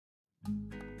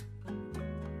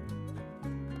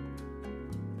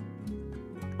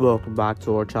Welcome back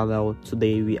to our channel.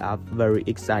 Today we have very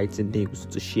exciting news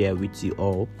to share with you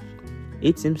all.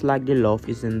 It seems like the love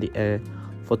is in the air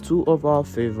for two of our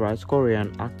favorite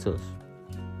Korean actors.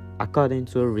 According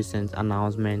to a recent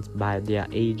announcement by their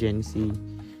agency,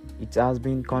 it has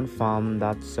been confirmed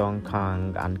that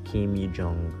Kang and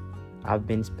Jung have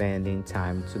been spending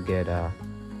time together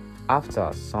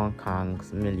after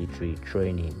Kang's military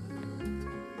training.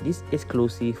 These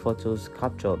exclusive photos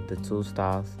captured the two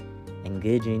stars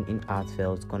engaging in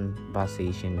heartfelt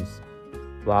conversations.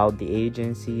 While the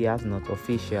agency has not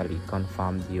officially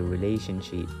confirmed the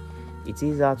relationship, it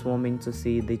is heartwarming to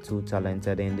see the two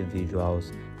talented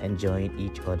individuals enjoying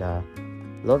each other.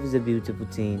 Love is a beautiful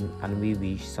thing, and we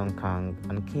wish Song Kang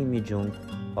and Kim Jung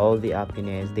all the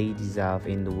happiness they deserve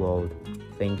in the world.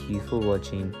 Thank you for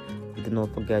watching. Do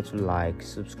not forget to like,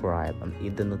 subscribe, and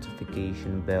hit the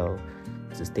notification bell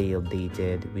to stay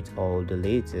updated with all the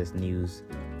latest news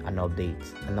and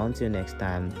updates. And until next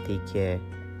time, take care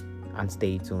and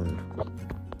stay tuned.